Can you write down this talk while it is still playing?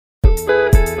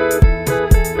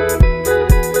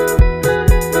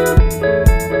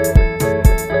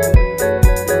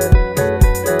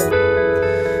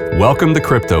Welcome to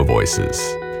Crypto Voices.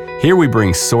 Here we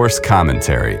bring source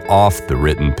commentary off the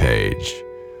written page.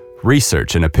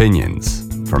 Research and opinions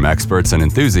from experts and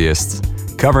enthusiasts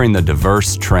covering the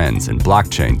diverse trends in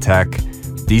blockchain tech,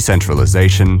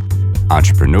 decentralization,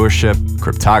 entrepreneurship,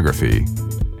 cryptography,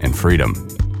 and freedom.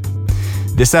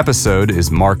 This episode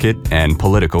is market and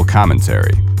political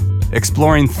commentary,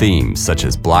 exploring themes such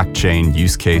as blockchain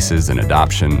use cases and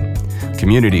adoption,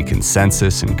 community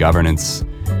consensus and governance,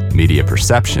 media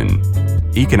perception,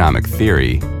 economic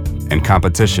theory, and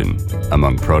competition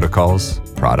among protocols,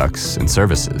 products, and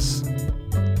services.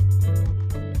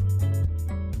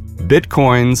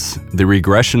 Bitcoins, the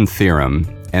regression theorem,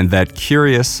 and that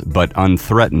curious but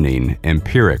unthreatening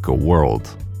empirical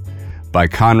world, by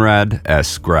Conrad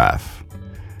S. Graf,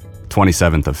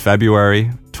 27th of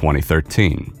February,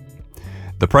 2013.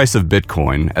 The price of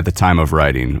Bitcoin at the time of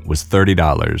writing was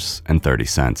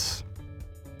 $30.30.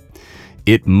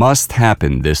 It must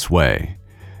happen this way.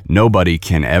 Nobody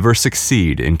can ever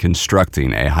succeed in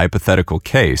constructing a hypothetical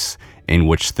case in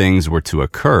which things were to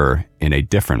occur in a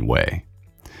different way.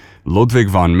 Ludwig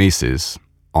von Mises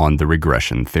on the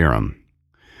regression theorem.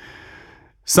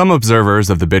 Some observers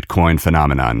of the Bitcoin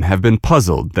phenomenon have been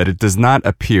puzzled that it does not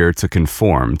appear to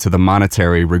conform to the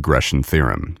monetary regression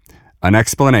theorem, an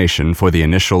explanation for the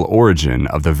initial origin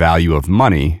of the value of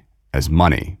money as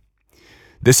money.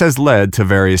 This has led to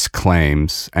various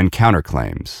claims and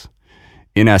counterclaims.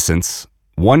 In essence,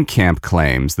 one camp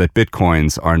claims that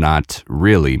Bitcoins are not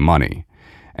really money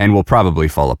and will probably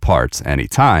fall apart any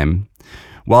time,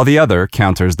 while the other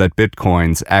counters that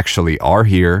Bitcoins actually are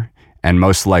here and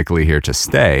most likely here to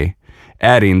stay,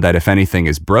 adding that if anything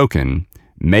is broken,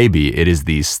 maybe it is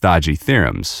these stodgy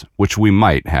theorems, which we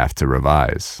might have to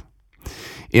revise.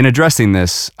 In addressing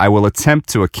this, I will attempt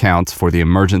to account for the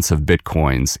emergence of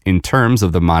Bitcoins in terms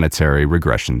of the monetary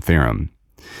regression theorem.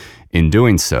 In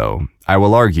doing so, I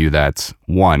will argue that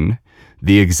 1.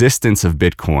 The existence of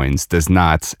Bitcoins does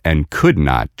not and could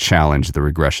not challenge the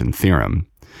regression theorem,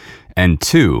 and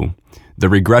 2. The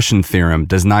regression theorem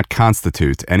does not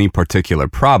constitute any particular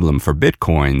problem for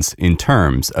Bitcoins in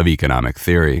terms of economic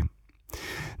theory.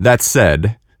 That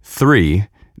said, 3.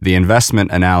 The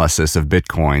investment analysis of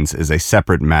Bitcoins is a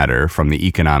separate matter from the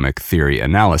economic theory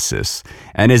analysis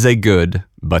and is a good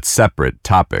but separate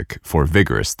topic for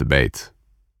vigorous debate.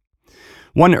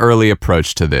 One early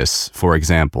approach to this, for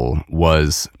example,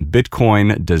 was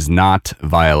Bitcoin does not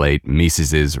violate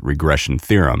Mises's regression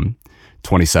theorem,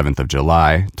 27th of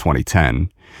July,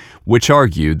 2010, which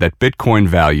argued that Bitcoin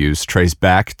values trace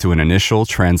back to an initial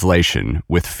translation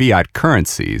with fiat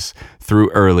currencies through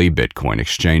early Bitcoin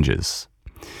exchanges.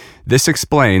 This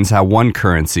explains how one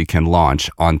currency can launch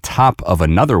on top of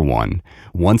another one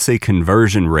once a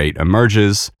conversion rate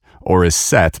emerges or is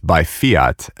set by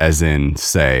fiat, as in,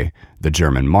 say, the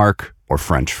German mark or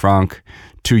French franc,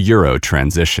 to euro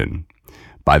transition.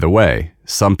 By the way,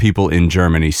 some people in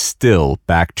Germany still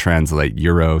back-translate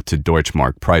euro to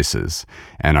Deutschmark prices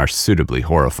and are suitably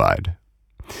horrified.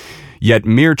 Yet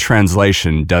mere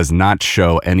translation does not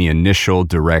show any initial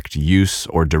direct use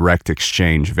or direct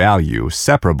exchange value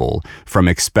separable from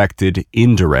expected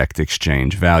indirect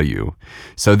exchange value.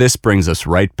 So this brings us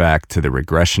right back to the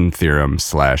regression theorem /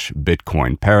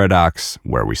 Bitcoin paradox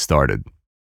where we started.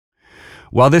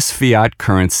 While this fiat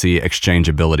currency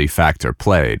exchangeability factor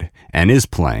played, and is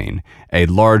playing, a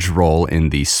large role in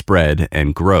the spread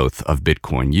and growth of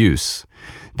Bitcoin use,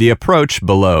 the approach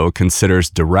below considers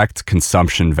direct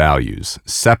consumption values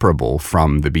separable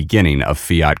from the beginning of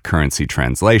fiat currency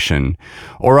translation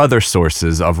or other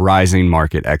sources of rising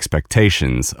market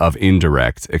expectations of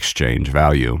indirect exchange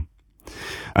value.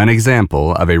 An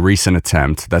example of a recent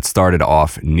attempt that started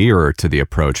off nearer to the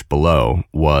approach below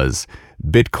was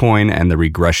Bitcoin and the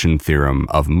Regression Theorem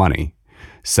of Money,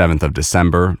 7th of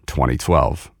December,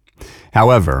 2012.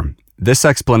 However, this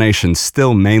explanation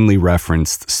still mainly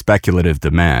referenced speculative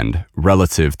demand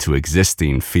relative to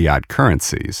existing fiat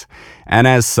currencies, and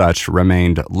as such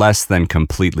remained less than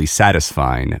completely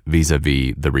satisfying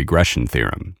vis-à-vis the regression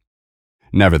theorem.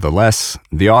 Nevertheless,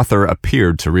 the author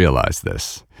appeared to realize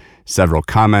this. Several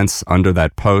comments under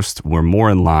that post were more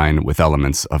in line with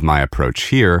elements of my approach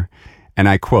here, and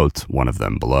I quote one of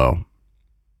them below.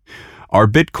 Are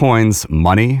Bitcoins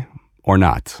money or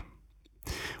not?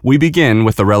 We begin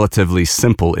with the relatively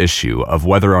simple issue of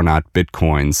whether or not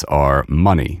Bitcoins are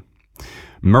money.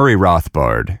 Murray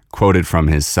Rothbard, quoted from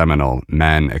his seminal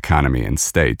Man, Economy, and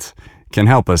State, can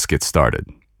help us get started.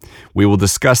 We will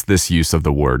discuss this use of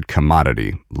the word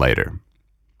commodity later.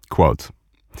 Quote,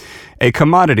 A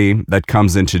commodity that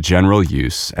comes into general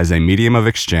use as a medium of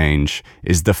exchange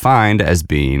is defined as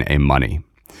being a money.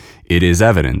 It is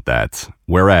evident that,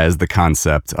 Whereas the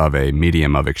concept of a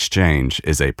medium of exchange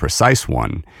is a precise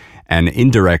one, and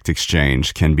indirect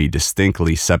exchange can be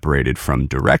distinctly separated from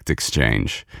direct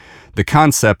exchange, the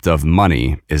concept of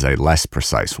money is a less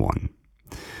precise one.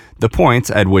 The point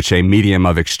at which a medium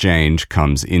of exchange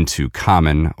comes into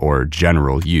common or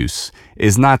general use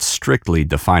is not strictly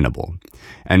definable,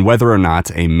 and whether or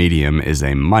not a medium is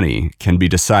a money can be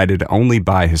decided only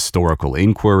by historical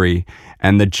inquiry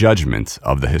and the judgment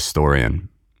of the historian.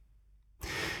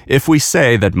 If we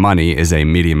say that money is a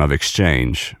medium of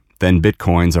exchange, then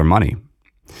bitcoins are money.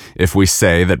 If we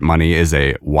say that money is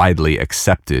a widely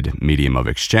accepted medium of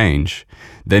exchange,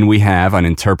 then we have an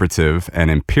interpretive and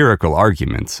empirical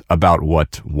argument about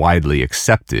what widely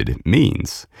accepted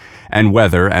means, and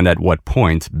whether and at what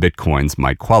point bitcoins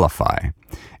might qualify,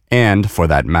 and, for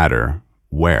that matter,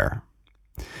 where.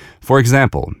 For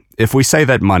example, if we say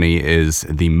that money is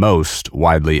the most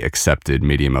widely accepted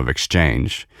medium of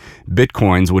exchange,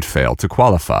 bitcoins would fail to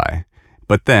qualify,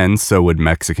 but then so would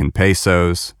Mexican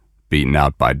pesos, beaten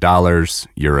out by dollars,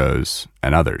 euros,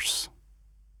 and others.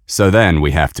 So then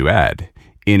we have to add,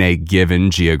 in a given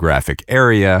geographic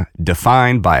area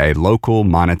defined by a local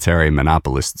monetary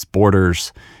monopolist's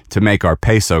borders, to make our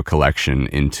peso collection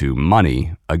into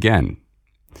money again.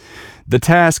 The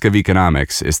task of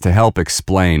economics is to help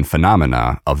explain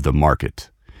phenomena of the market.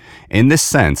 In this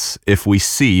sense, if we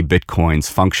see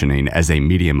bitcoins functioning as a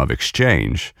medium of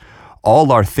exchange,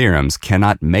 all our theorems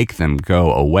cannot make them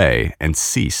go away and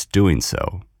cease doing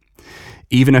so.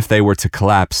 Even if they were to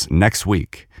collapse next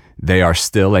week, they are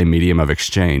still a medium of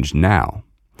exchange now.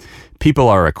 People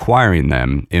are acquiring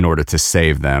them in order to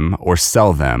save them or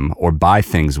sell them or buy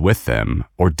things with them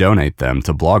or donate them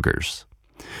to bloggers.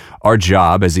 Our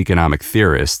job as economic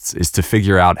theorists is to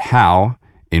figure out how,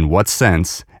 in what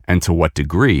sense, and to what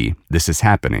degree this is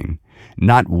happening,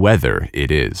 not whether it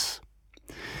is.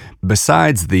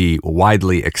 Besides the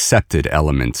widely accepted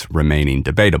element remaining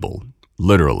debatable,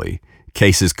 literally,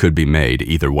 cases could be made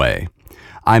either way.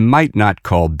 I might not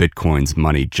call bitcoins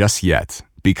money just yet,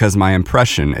 because my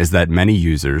impression is that many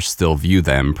users still view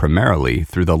them primarily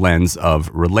through the lens of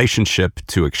relationship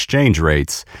to exchange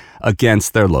rates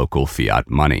against their local fiat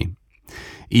money.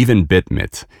 Even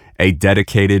BitMit, a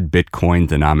dedicated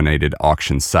Bitcoin-denominated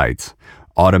auction site,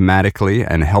 automatically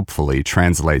and helpfully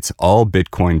translates all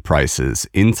Bitcoin prices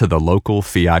into the local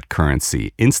fiat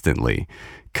currency instantly,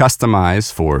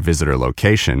 customized for visitor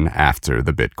location after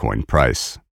the Bitcoin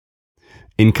price.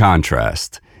 In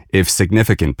contrast, if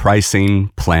significant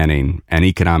pricing, planning, and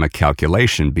economic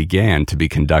calculation began to be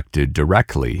conducted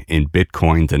directly in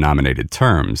Bitcoin-denominated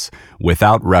terms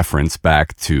without reference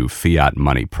back to fiat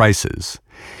money prices,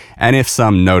 and if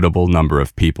some notable number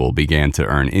of people began to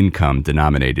earn income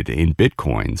denominated in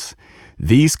Bitcoins,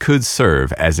 these could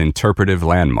serve as interpretive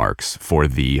landmarks for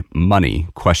the money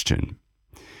question.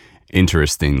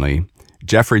 Interestingly,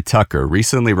 Jeffrey Tucker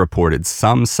recently reported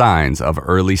some signs of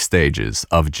early stages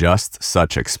of just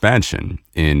such expansion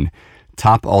in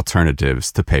Top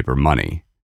Alternatives to Paper Money,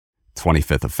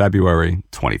 25th of February,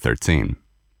 2013.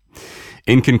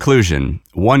 In conclusion,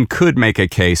 one could make a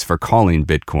case for calling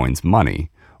bitcoins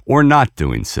money, or not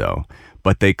doing so,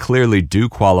 but they clearly do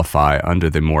qualify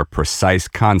under the more precise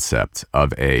concept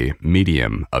of a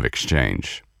medium of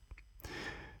exchange.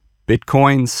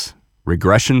 Bitcoins,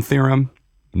 regression theorem?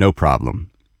 No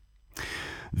problem.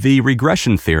 The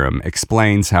regression theorem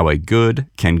explains how a good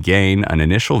can gain an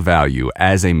initial value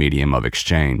as a medium of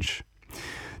exchange.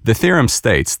 The theorem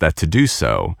states that to do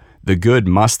so, the good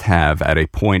must have at a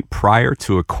point prior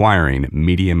to acquiring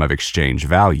medium of exchange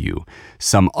value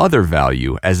some other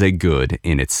value as a good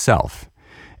in itself,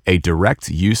 a direct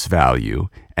use value,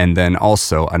 and then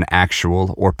also an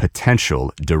actual or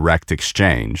potential direct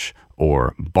exchange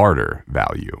or barter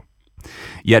value.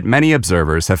 Yet many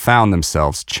observers have found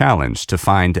themselves challenged to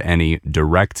find any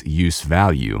direct use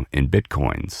value in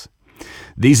bitcoins.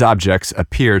 These objects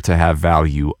appear to have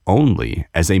value only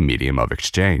as a medium of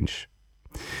exchange.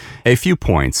 A few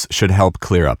points should help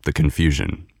clear up the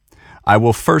confusion. I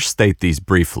will first state these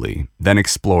briefly, then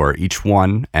explore each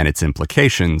one and its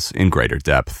implications in greater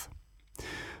depth.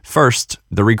 First,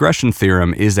 the regression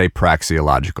theorem is a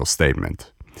praxeological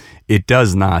statement. It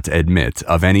does not admit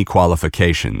of any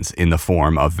qualifications in the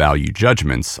form of value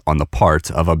judgments on the part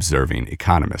of observing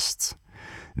economists.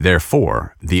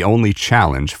 Therefore, the only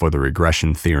challenge for the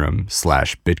regression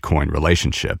theorem/Bitcoin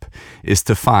relationship is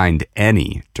to find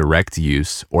any direct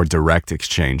use or direct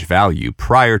exchange value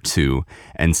prior to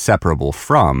and separable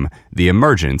from the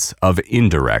emergence of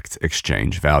indirect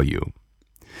exchange value.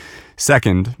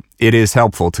 Second, it is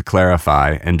helpful to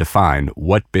clarify and define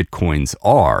what Bitcoins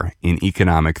are in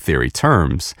economic theory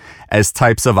terms as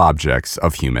types of objects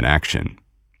of human action.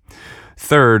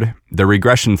 Third, the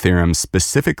regression theorem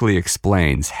specifically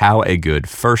explains how a good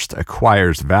first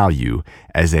acquires value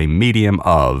as a medium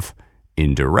of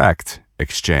indirect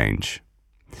exchange.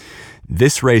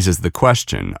 This raises the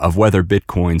question of whether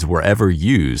Bitcoins were ever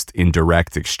used in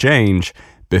direct exchange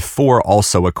before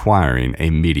also acquiring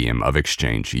a medium of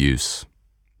exchange use.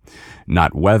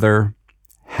 Not whether,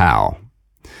 how.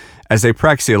 As a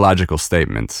praxeological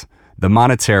statement, the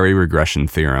monetary regression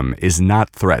theorem is not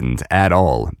threatened at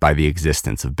all by the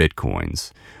existence of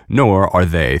Bitcoins, nor are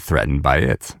they threatened by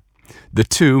it. The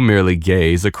two merely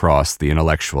gaze across the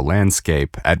intellectual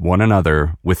landscape at one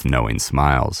another with knowing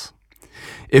smiles.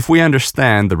 If we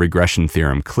understand the regression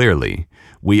theorem clearly,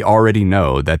 we already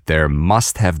know that there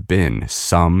must have been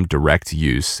some direct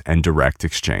use and direct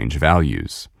exchange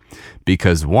values,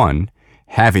 because 1,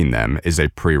 having them is a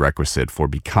prerequisite for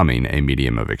becoming a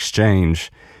medium of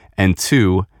exchange, and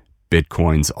 2,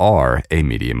 Bitcoins are a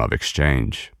medium of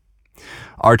exchange.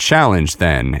 Our challenge,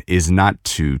 then, is not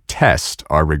to test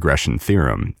our regression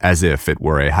theorem as if it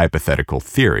were a hypothetical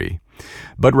theory,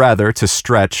 but rather to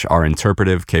stretch our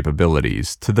interpretive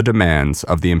capabilities to the demands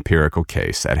of the empirical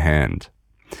case at hand.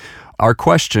 Our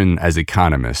question as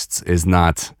economists is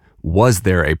not, was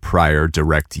there a prior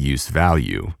direct use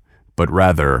value, but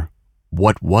rather,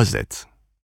 what was it?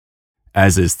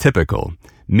 As is typical,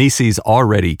 Mises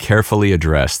already carefully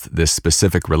addressed this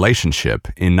specific relationship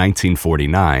in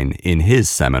 1949 in his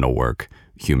seminal work,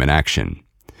 Human Action,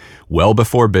 well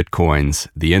before Bitcoins,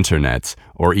 the Internet,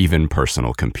 or even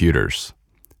personal computers.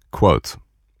 Quote,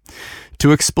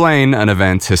 "To explain an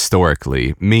event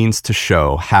historically means to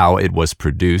show how it was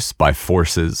produced by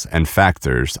forces and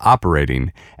factors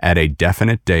operating at a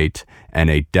definite date and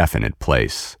a definite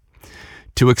place.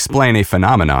 To explain a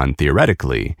phenomenon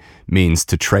theoretically means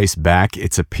to trace back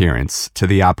its appearance to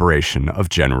the operation of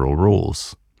general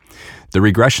rules. The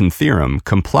regression theorem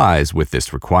complies with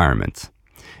this requirement.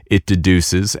 It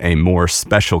deduces a more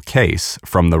special case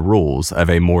from the rules of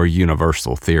a more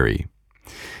universal theory.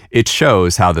 It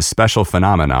shows how the special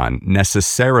phenomenon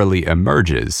necessarily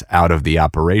emerges out of the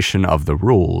operation of the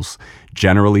rules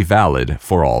generally valid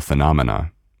for all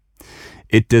phenomena.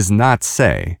 It does not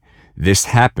say, this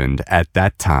happened at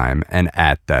that time and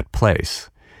at that place.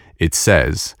 It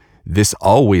says, this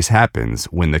always happens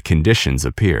when the conditions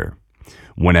appear.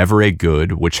 Whenever a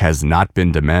good which has not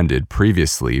been demanded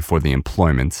previously for the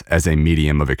employment as a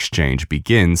medium of exchange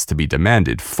begins to be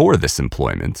demanded for this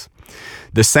employment,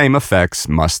 the same effects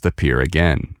must appear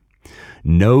again.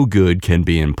 No good can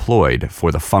be employed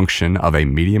for the function of a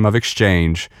medium of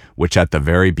exchange which at the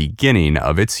very beginning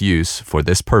of its use for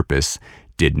this purpose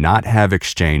did not have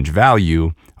exchange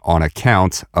value on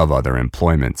account of other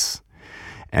employments.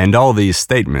 And all these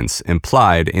statements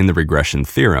implied in the regression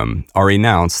theorem are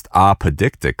enounced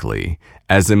apodictically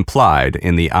as implied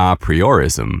in the a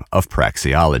priorism of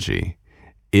praxeology.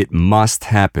 It must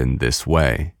happen this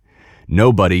way.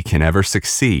 Nobody can ever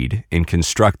succeed in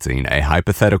constructing a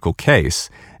hypothetical case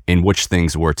in which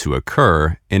things were to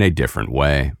occur in a different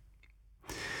way.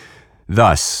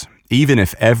 Thus, even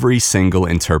if every single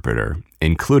interpreter,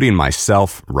 including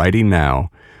myself writing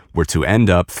now, were to end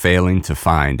up failing to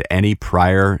find any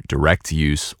prior direct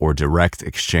use or direct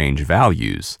exchange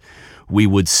values, we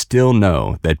would still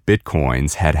know that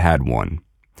Bitcoins had had one.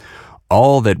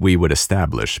 All that we would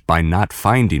establish by not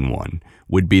finding one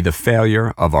would be the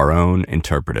failure of our own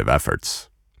interpretive efforts.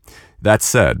 That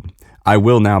said, I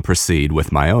will now proceed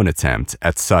with my own attempt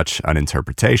at such an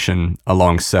interpretation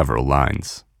along several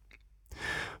lines.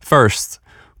 First,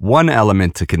 one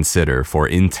element to consider for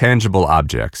intangible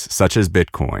objects such as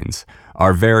Bitcoins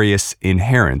are various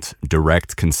inherent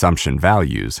direct consumption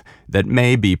values that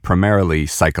may be primarily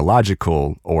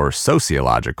psychological or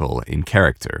sociological in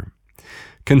character.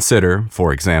 Consider,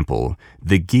 for example,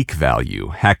 the geek value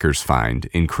hackers find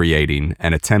in creating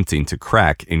and attempting to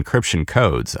crack encryption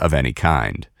codes of any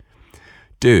kind.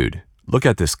 Dude, look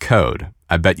at this code.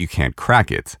 I bet you can't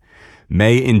crack it.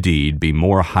 May indeed be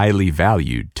more highly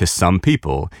valued to some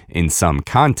people in some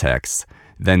contexts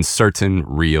than certain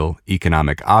real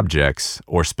economic objects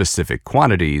or specific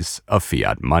quantities of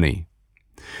fiat money.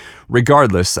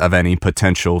 Regardless of any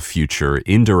potential future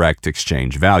indirect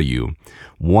exchange value,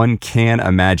 one can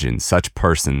imagine such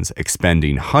persons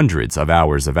expending hundreds of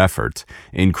hours of effort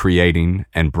in creating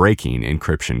and breaking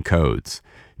encryption codes,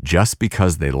 just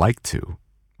because they like to.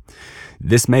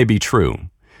 This may be true,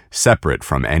 separate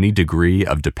from any degree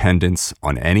of dependence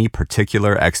on any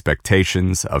particular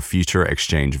expectations of future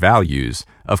exchange values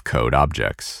of code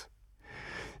objects.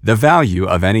 The value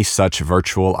of any such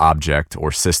virtual object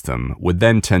or system would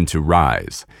then tend to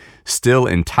rise, still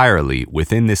entirely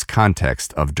within this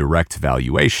context of direct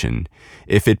valuation,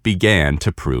 if it began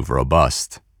to prove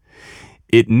robust.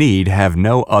 It need have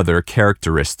no other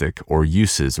characteristic or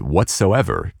uses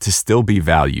whatsoever to still be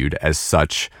valued as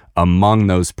such among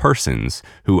those persons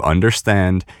who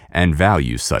understand and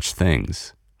value such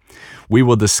things. We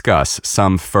will discuss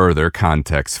some further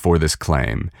context for this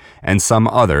claim and some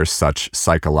other such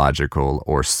psychological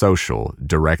or social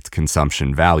direct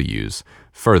consumption values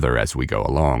further as we go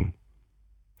along.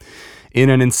 In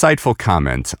an insightful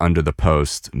comment under the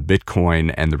post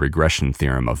Bitcoin and the Regression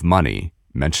Theorem of Money,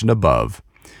 mentioned above,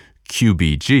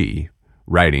 QBG,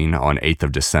 writing on 8th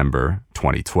of December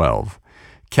 2012,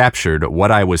 captured what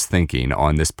I was thinking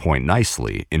on this point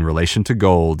nicely in relation to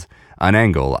gold, an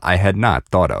angle I had not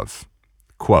thought of.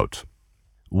 Quote,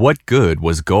 "What good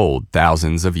was gold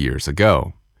thousands of years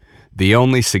ago? The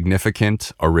only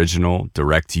significant, original,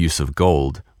 direct use of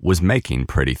gold was making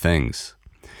pretty things.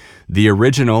 The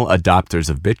original adopters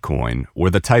of Bitcoin were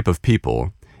the type of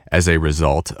people, as a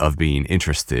result of being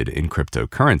interested in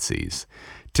cryptocurrencies,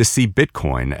 to see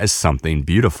Bitcoin as something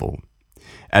beautiful.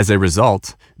 As a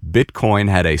result, Bitcoin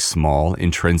had a small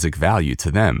intrinsic value to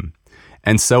them,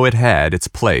 and so it had its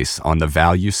place on the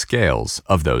value scales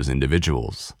of those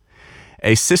individuals.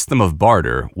 A system of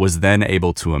barter was then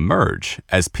able to emerge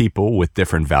as people with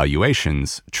different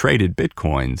valuations traded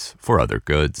Bitcoins for other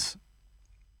goods.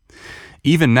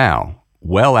 Even now,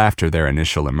 well after their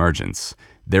initial emergence,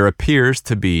 there appears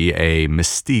to be a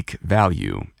mystique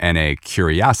value and a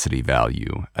curiosity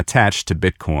value attached to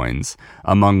Bitcoins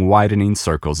among widening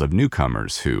circles of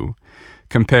newcomers who,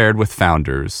 compared with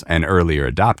founders and earlier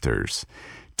adopters,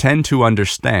 tend to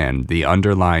understand the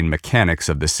underlying mechanics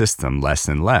of the system less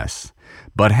and less,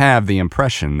 but have the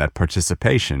impression that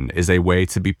participation is a way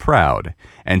to be proud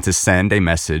and to send a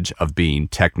message of being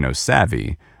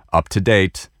techno-savvy,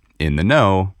 up-to-date, in the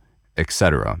know,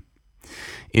 etc.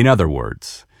 In other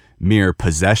words, mere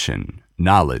possession,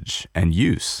 knowledge, and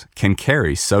use can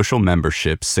carry social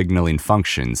membership signaling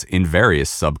functions in various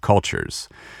subcultures,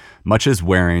 much as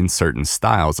wearing certain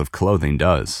styles of clothing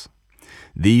does.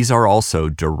 These are also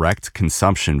direct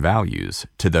consumption values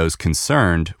to those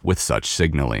concerned with such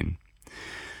signaling.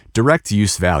 Direct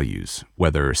use values,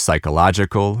 whether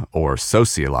psychological or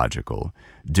sociological,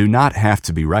 do not have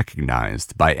to be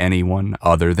recognized by anyone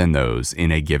other than those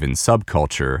in a given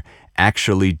subculture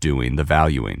actually doing the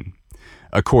valuing,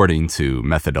 according to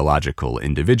methodological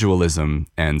individualism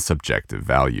and subjective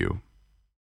value.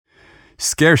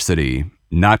 Scarcity,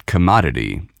 not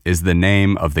commodity, is the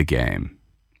name of the game.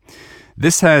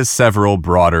 This has several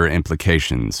broader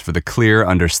implications for the clear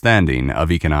understanding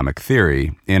of economic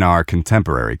theory in our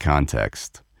contemporary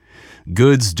context.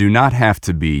 Goods do not have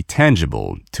to be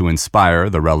tangible to inspire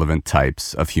the relevant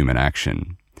types of human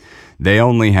action. They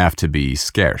only have to be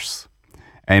scarce.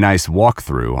 A nice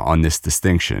walkthrough on this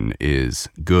distinction is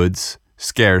Goods,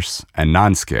 Scarce, and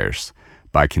Non-Scarce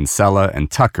by Kinsella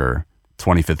and Tucker,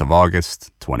 25th of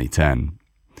August, 2010.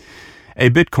 A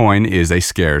Bitcoin is a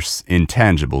scarce,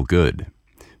 intangible good.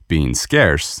 Being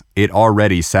scarce, it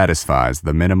already satisfies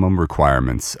the minimum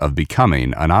requirements of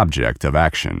becoming an object of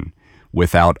action,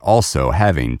 without also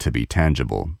having to be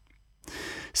tangible.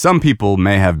 Some people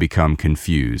may have become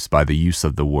confused by the use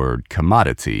of the word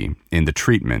commodity in the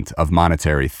treatment of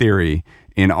monetary theory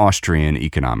in Austrian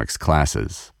economics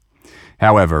classes.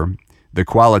 However, the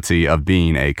quality of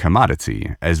being a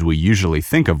commodity, as we usually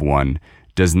think of one,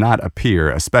 does not appear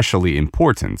especially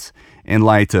important in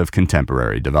light of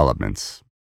contemporary developments.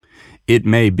 It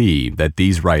may be that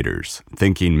these writers,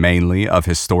 thinking mainly of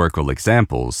historical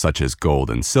examples such as gold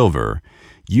and silver,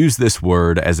 use this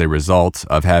word as a result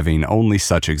of having only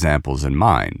such examples in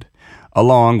mind,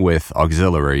 along with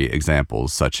auxiliary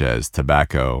examples such as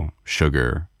tobacco,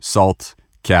 sugar, salt,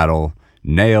 cattle,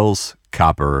 nails,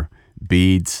 copper,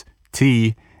 beads,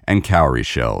 tea, and cowrie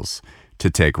shells, to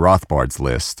take Rothbard's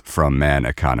list from Man,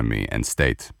 Economy, and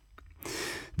State.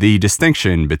 The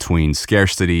distinction between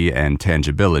scarcity and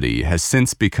tangibility has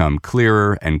since become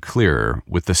clearer and clearer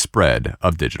with the spread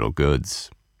of digital goods.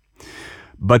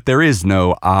 But there is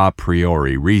no a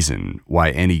priori reason why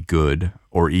any good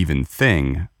or even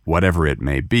thing, whatever it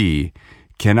may be,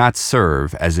 cannot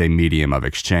serve as a medium of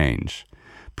exchange,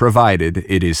 provided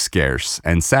it is scarce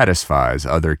and satisfies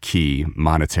other key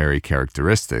monetary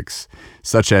characteristics,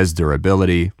 such as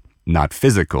durability, not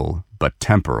physical, but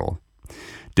temporal,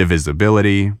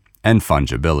 divisibility, and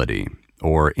fungibility,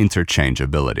 or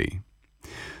interchangeability.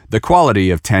 The quality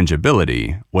of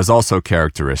tangibility was also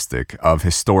characteristic of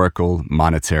historical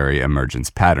monetary emergence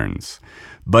patterns,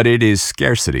 But it is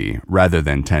scarcity rather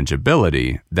than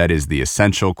tangibility that is the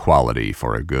essential quality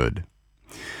for a good.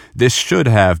 This should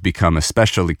have become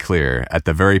especially clear at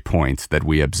the very point that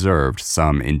we observed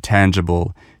some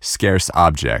intangible, scarce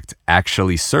object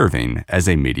actually serving as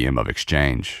a medium of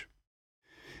exchange.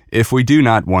 If we do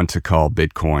not want to call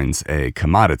bitcoins a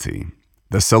commodity,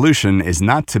 the solution is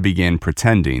not to begin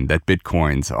pretending that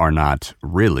bitcoins are not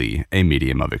really a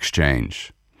medium of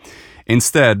exchange.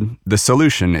 Instead, the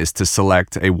solution is to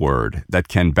select a word that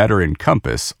can better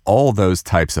encompass all those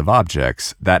types of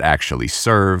objects that actually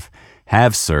serve,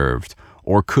 have served,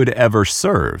 or could ever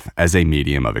serve as a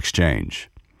medium of exchange.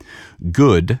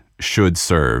 Good should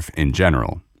serve in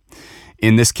general.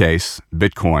 In this case,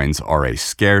 bitcoins are a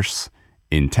scarce,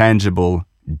 intangible,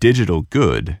 digital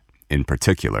good in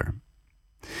particular.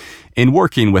 In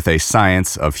working with a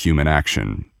science of human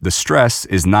action, the stress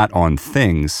is not on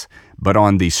things, but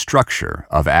on the structure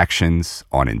of actions,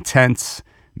 on intents,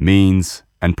 means,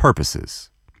 and purposes.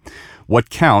 What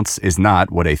counts is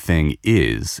not what a thing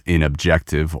is in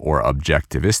objective or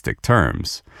objectivistic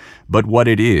terms, but what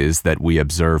it is that we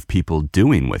observe people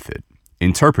doing with it,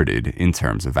 interpreted in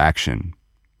terms of action.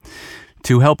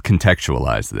 To help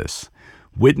contextualize this,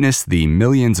 witness the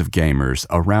millions of gamers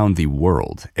around the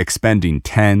world expending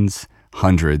tens,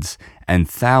 hundreds, and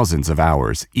thousands of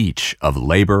hours each of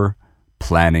labor,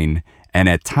 planning, and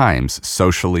at times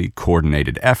socially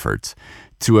coordinated efforts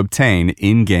to obtain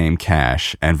in-game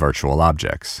cash and virtual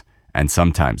objects, and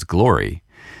sometimes glory,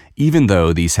 even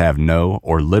though these have no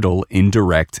or little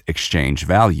indirect exchange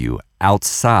value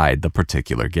outside the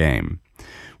particular game,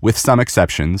 with some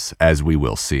exceptions, as we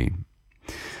will see.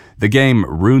 The game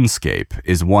RuneScape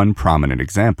is one prominent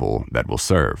example that will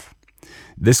serve.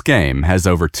 This game has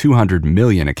over 200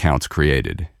 million accounts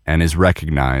created and is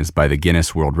recognized by the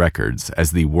Guinness World Records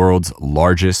as the world's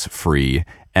largest free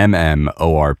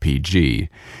MMORPG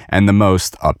and the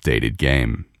most updated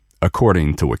game,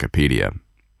 according to Wikipedia.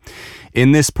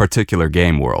 In this particular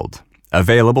game world,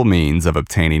 available means of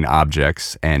obtaining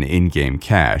objects and in-game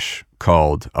cash,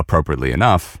 called, appropriately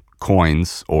enough,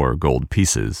 coins or gold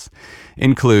pieces,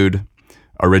 include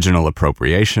original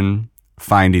appropriation,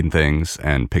 finding things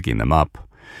and picking them up,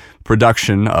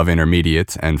 production of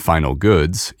intermediate and final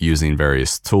goods using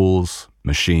various tools,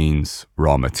 machines,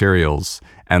 raw materials,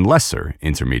 and lesser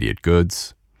intermediate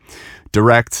goods,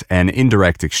 direct and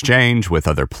indirect exchange with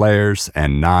other players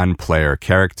and non-player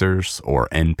characters or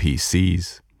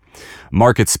NPCs,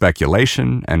 market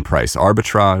speculation and price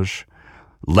arbitrage,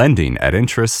 lending at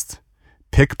interest,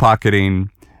 pickpocketing,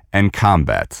 and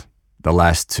combat, the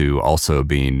last two also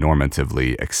being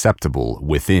normatively acceptable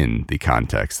within the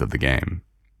context of the game.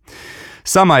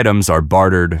 Some items are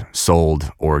bartered,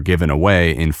 sold, or given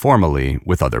away informally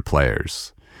with other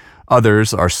players.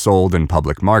 Others are sold in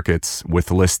public markets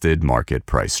with listed market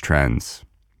price trends.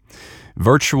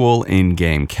 Virtual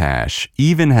in-game cash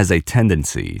even has a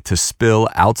tendency to spill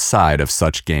outside of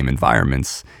such game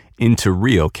environments into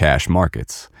real cash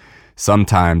markets,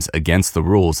 sometimes against the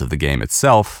rules of the game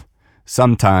itself,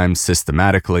 sometimes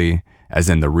systematically, as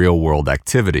in the real-world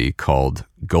activity called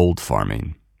gold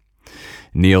farming.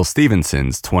 Neal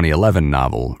Stephenson's 2011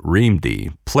 novel,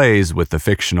 Reamd, plays with the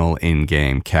fictional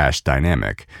in-game cash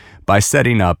dynamic by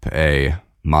setting up a,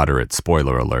 moderate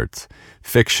spoiler alert,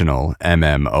 fictional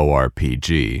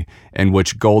MMORPG in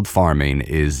which gold farming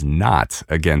is not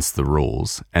against the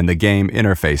rules and the game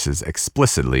interfaces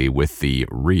explicitly with the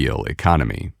real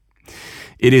economy.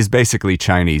 It is basically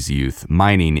Chinese youth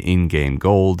mining in-game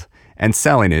gold and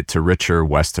selling it to richer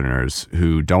Westerners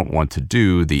who don't want to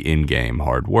do the in-game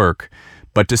hard work,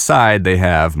 but decide they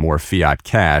have more fiat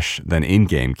cash than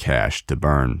in-game cash to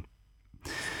burn.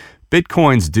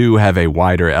 Bitcoins do have a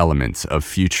wider element of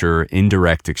future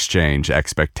indirect exchange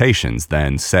expectations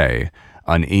than, say,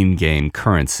 an in-game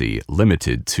currency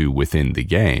limited to within the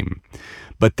game,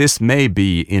 but this may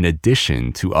be in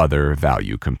addition to other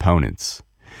value components.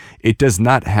 It does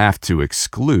not have to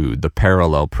exclude the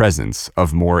parallel presence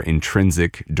of more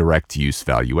intrinsic direct use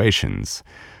valuations,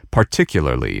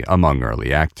 particularly among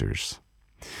early actors.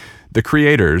 The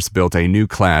creators built a new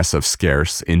class of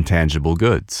scarce, intangible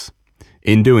goods.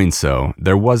 In doing so,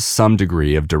 there was some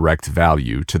degree of direct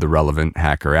value to the relevant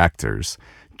hacker actors,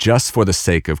 just for the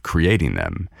sake of creating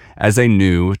them, as a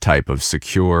new type of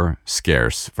secure,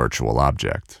 scarce virtual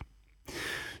object.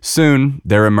 Soon,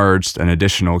 there emerged an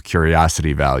additional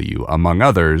curiosity value, among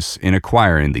others, in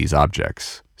acquiring these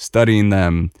objects, studying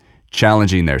them,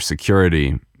 challenging their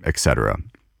security, etc.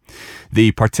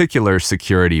 The particular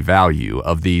security value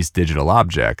of these digital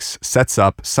objects sets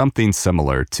up something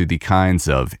similar to the kinds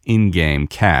of in-game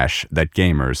cash that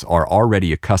gamers are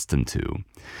already accustomed to,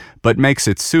 but makes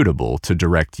it suitable to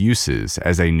direct uses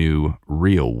as a new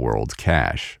real-world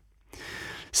cache.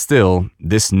 Still,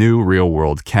 this new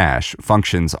real-world cache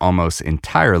functions almost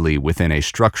entirely within a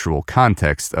structural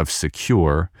context of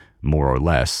secure, more or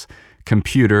less,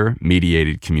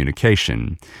 computer-mediated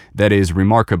communication that is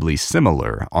remarkably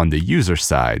similar on the user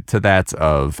side to that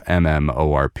of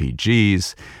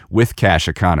MMORPGs with cache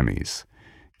economies.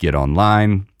 Get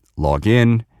online, log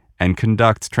in, and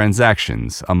conduct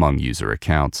transactions among user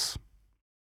accounts.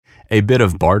 A bit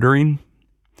of bartering?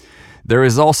 There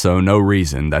is also no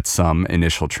reason that some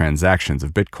initial transactions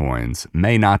of Bitcoins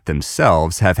may not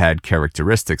themselves have had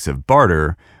characteristics of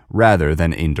barter rather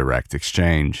than indirect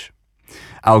exchange.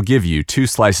 I'll give you 2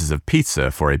 slices of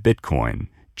pizza for a Bitcoin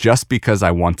just because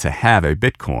I want to have a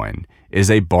Bitcoin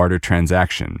is a barter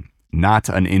transaction, not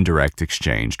an indirect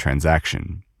exchange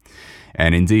transaction.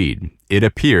 And indeed, it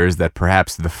appears that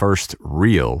perhaps the first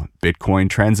real Bitcoin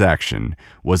transaction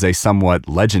was a somewhat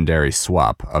legendary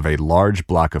swap of a large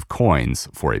block of coins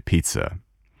for a pizza.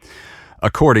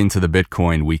 According to the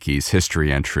Bitcoin Wiki's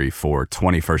history entry for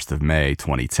 21st of May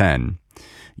 2010,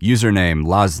 username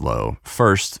Laszlo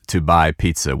first to buy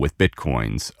pizza with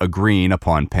Bitcoins, agreeing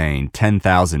upon paying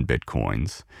 10,000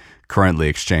 Bitcoins, currently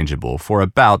exchangeable for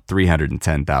about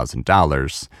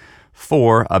 $310,000,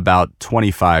 for about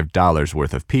 $25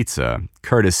 worth of pizza,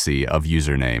 courtesy of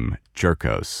username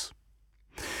Jerkos.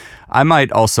 I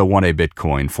might also want a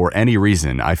Bitcoin for any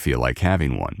reason I feel like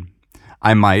having one.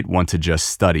 I might want to just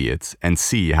study it and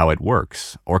see how it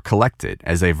works, or collect it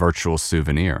as a virtual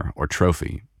souvenir or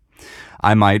trophy.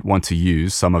 I might want to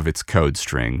use some of its code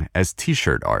string as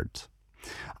t-shirt art.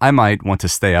 I might want to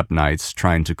stay up nights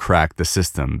trying to crack the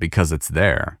system because it's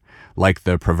there, like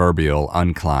the proverbial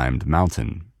unclimbed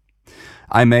mountain.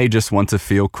 I may just want to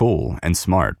feel cool and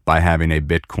smart by having a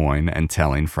Bitcoin and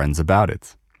telling friends about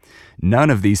it. None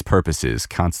of these purposes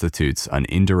constitutes an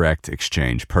indirect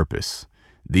exchange purpose.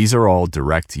 These are all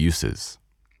direct uses.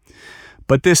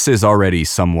 But this is already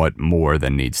somewhat more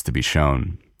than needs to be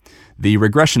shown. The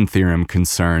regression theorem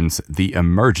concerns the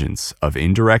emergence of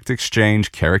indirect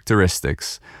exchange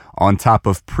characteristics on top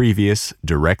of previous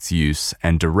direct use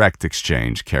and direct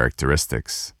exchange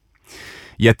characteristics.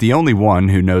 Yet the only one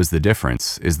who knows the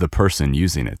difference is the person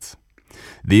using it.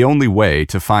 The only way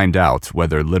to find out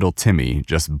whether little Timmy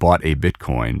just bought a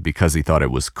Bitcoin because he thought it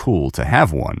was cool to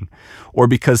have one, or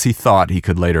because he thought he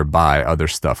could later buy other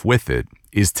stuff with it,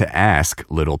 is to ask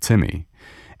little Timmy.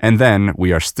 And then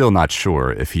we are still not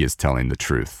sure if he is telling the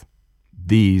truth.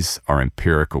 These are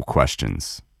empirical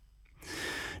questions.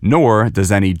 Nor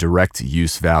does any direct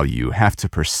use value have to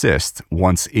persist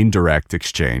once indirect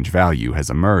exchange value has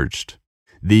emerged.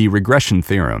 The regression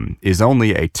theorem is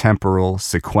only a temporal,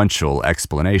 sequential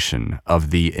explanation of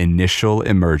the initial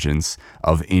emergence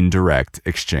of indirect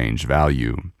exchange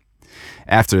value.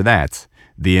 After that,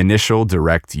 the initial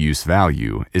direct use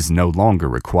value is no longer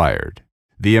required.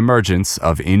 The emergence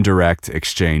of indirect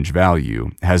exchange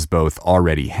value has both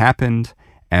already happened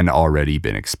and already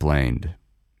been explained.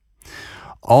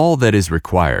 All that is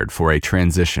required for a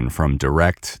transition from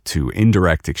direct to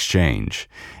indirect exchange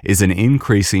is an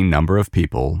increasing number of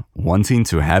people wanting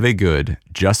to have a good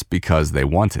just because they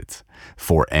want it,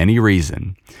 for any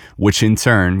reason, which in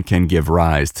turn can give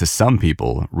rise to some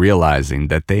people realizing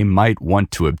that they might want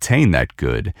to obtain that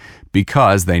good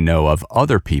because they know of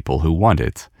other people who want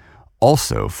it,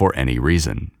 also for any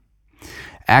reason.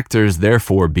 Actors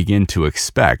therefore begin to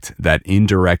expect that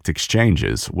indirect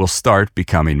exchanges will start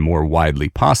becoming more widely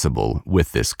possible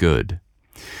with this good.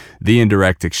 The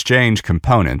indirect exchange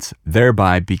component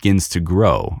thereby begins to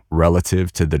grow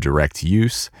relative to the direct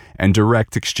use and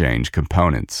direct exchange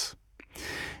components.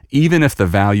 Even if the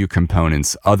value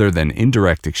components other than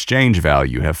indirect exchange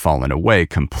value have fallen away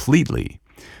completely,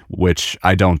 which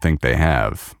I don't think they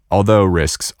have, although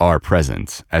risks are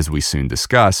present, as we soon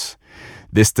discuss,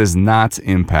 this does not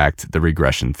impact the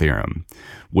regression theorem,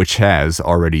 which has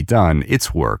already done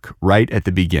its work right at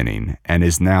the beginning and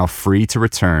is now free to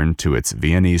return to its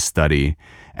Viennese study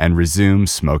and resume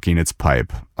smoking its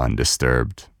pipe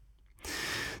undisturbed.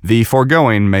 The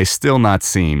foregoing may still not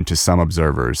seem to some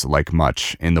observers like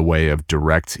much in the way of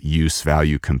direct use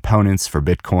value components for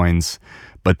Bitcoins,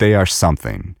 but they are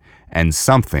something, and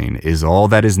something is all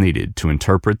that is needed to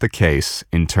interpret the case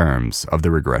in terms of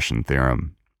the regression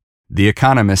theorem. The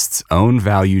economist's own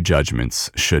value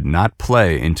judgments should not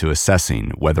play into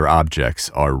assessing whether objects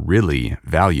are really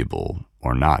valuable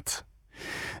or not.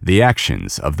 The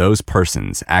actions of those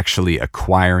persons actually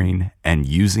acquiring and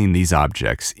using these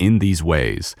objects in these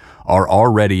ways are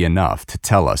already enough to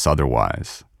tell us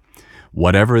otherwise.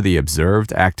 Whatever the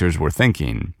observed actors were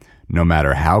thinking, No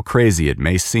matter how crazy it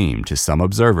may seem to some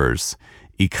observers,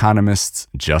 economists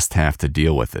just have to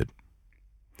deal with it.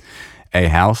 A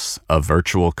house of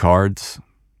virtual cards?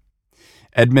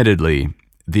 Admittedly,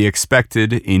 the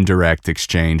expected indirect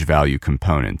exchange value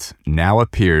component now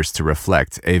appears to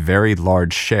reflect a very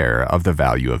large share of the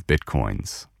value of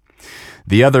Bitcoins.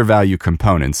 The other value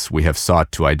components we have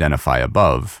sought to identify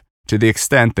above, to the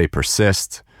extent they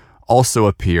persist, also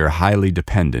appear highly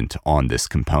dependent on this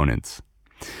component.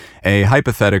 A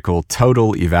hypothetical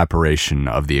total evaporation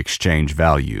of the exchange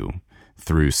value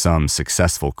through some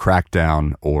successful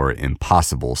crackdown or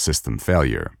impossible system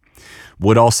failure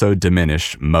would also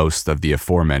diminish most of the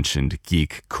aforementioned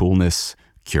geek coolness,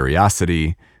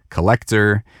 curiosity,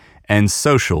 collector, and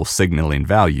social signaling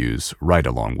values right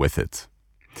along with it.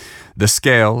 The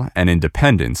scale and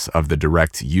independence of the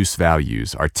direct use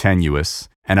values are tenuous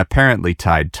and apparently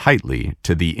tied tightly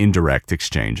to the indirect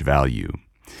exchange value.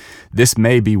 This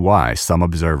may be why some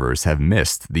observers have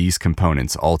missed these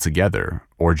components altogether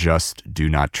or just do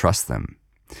not trust them.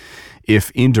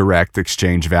 If indirect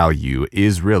exchange value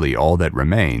is really all that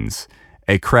remains,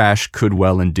 a crash could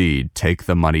well indeed take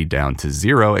the money down to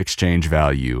zero exchange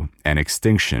value and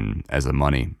extinction as a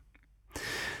money.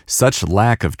 Such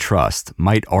lack of trust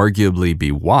might arguably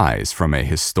be wise from a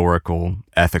historical,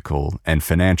 ethical, and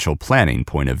financial planning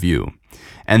point of view,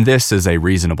 and this is a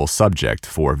reasonable subject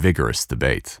for vigorous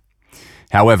debate.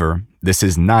 However, this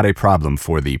is not a problem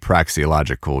for the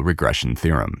praxeological regression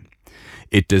theorem.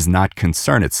 It does not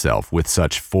concern itself with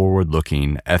such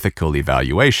forward-looking ethical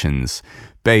evaluations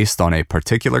based on a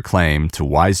particular claim to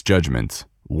wise judgment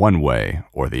one way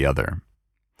or the other.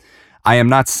 I am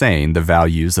not saying the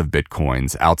values of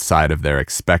Bitcoins outside of their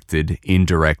expected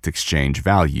indirect exchange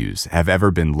values have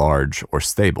ever been large or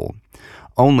stable,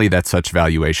 only that such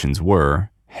valuations were,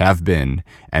 have been,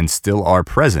 and still are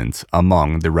present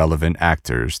among the relevant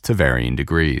actors to varying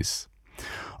degrees.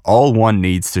 All one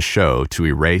needs to show to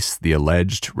erase the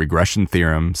alleged regression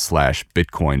theorem /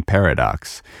 Bitcoin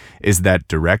paradox is that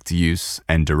direct use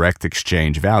and direct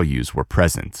exchange values were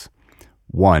present.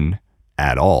 1.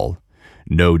 At all.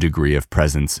 No degree of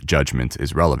presence judgment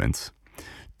is relevant.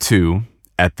 2.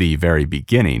 At the very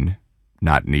beginning,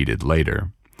 not needed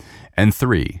later. And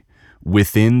 3.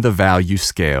 Within the value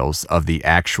scales of the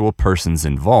actual persons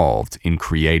involved in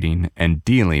creating and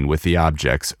dealing with the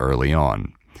objects early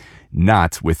on,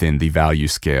 not within the value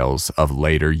scales of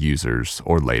later users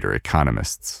or later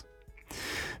economists.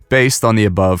 Based on the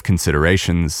above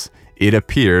considerations, it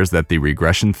appears that the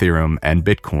regression theorem and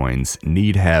Bitcoins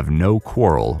need have no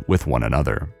quarrel with one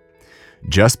another.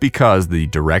 Just because the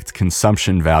direct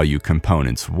consumption value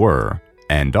components were,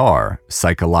 and are,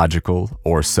 psychological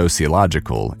or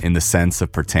sociological in the sense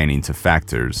of pertaining to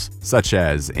factors such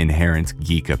as inherent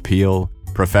geek appeal,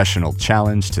 professional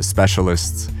challenge to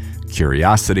specialists,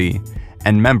 curiosity,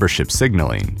 and membership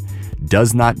signaling,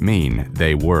 does not mean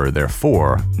they were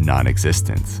therefore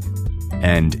non-existent.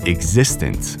 And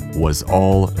existent was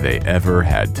all they ever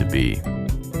had to be.